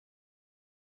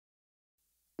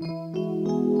You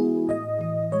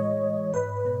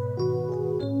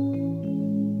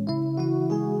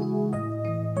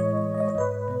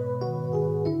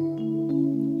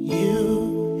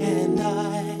and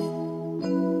I,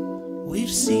 we've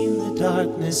seen the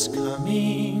darkness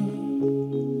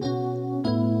coming,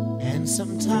 and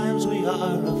sometimes we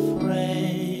are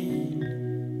afraid.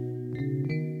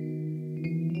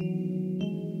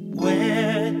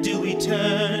 Where do we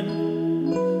turn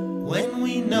when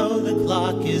we know the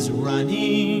clock is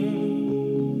running?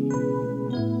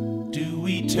 Do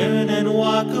we turn and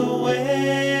walk away?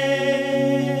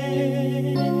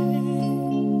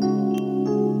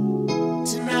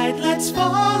 Tonight let's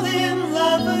fall in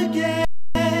love again.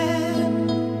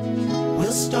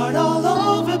 We'll start all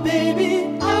over,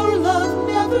 baby. Our love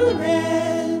never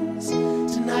ends.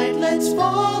 Tonight let's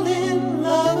fall in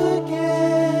love again.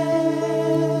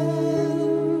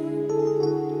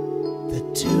 The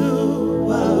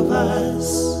two of us,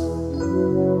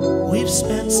 we've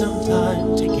spent some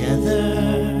time together,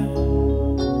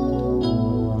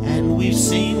 and we've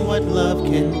seen what love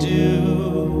can do.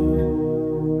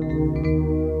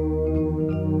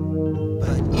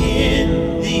 But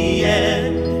in the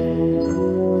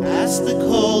end, past the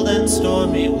cold and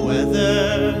stormy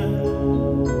weather,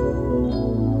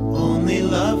 only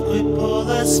love could pull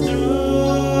us through.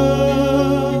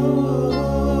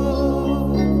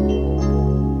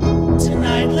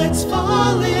 Tonight let's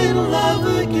fall in love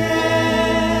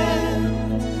again.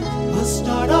 We'll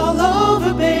start all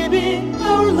over, baby.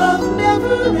 Our love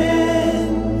never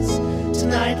ends.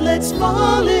 Tonight let's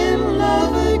fall in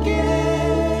love again.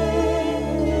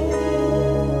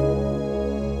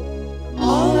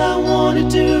 All I wanna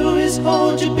do is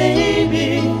hold you,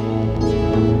 baby.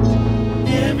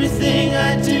 Everything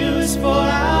I do is for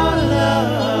our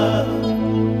love.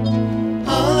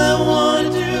 All I wanna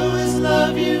do is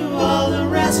love you all the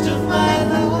rest of my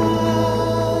life.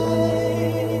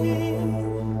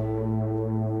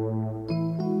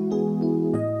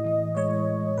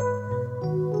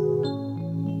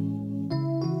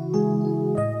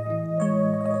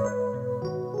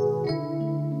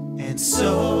 And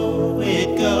so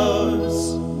it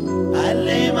goes, I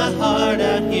lay my heart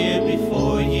out here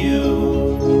before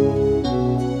you,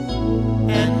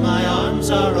 and my arms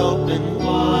are open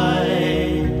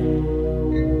wide.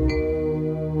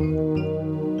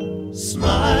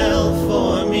 Smile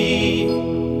for me,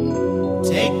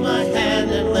 take my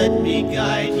hand and let me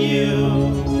guide you,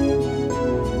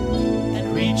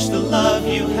 and reach the love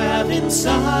you have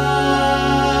inside.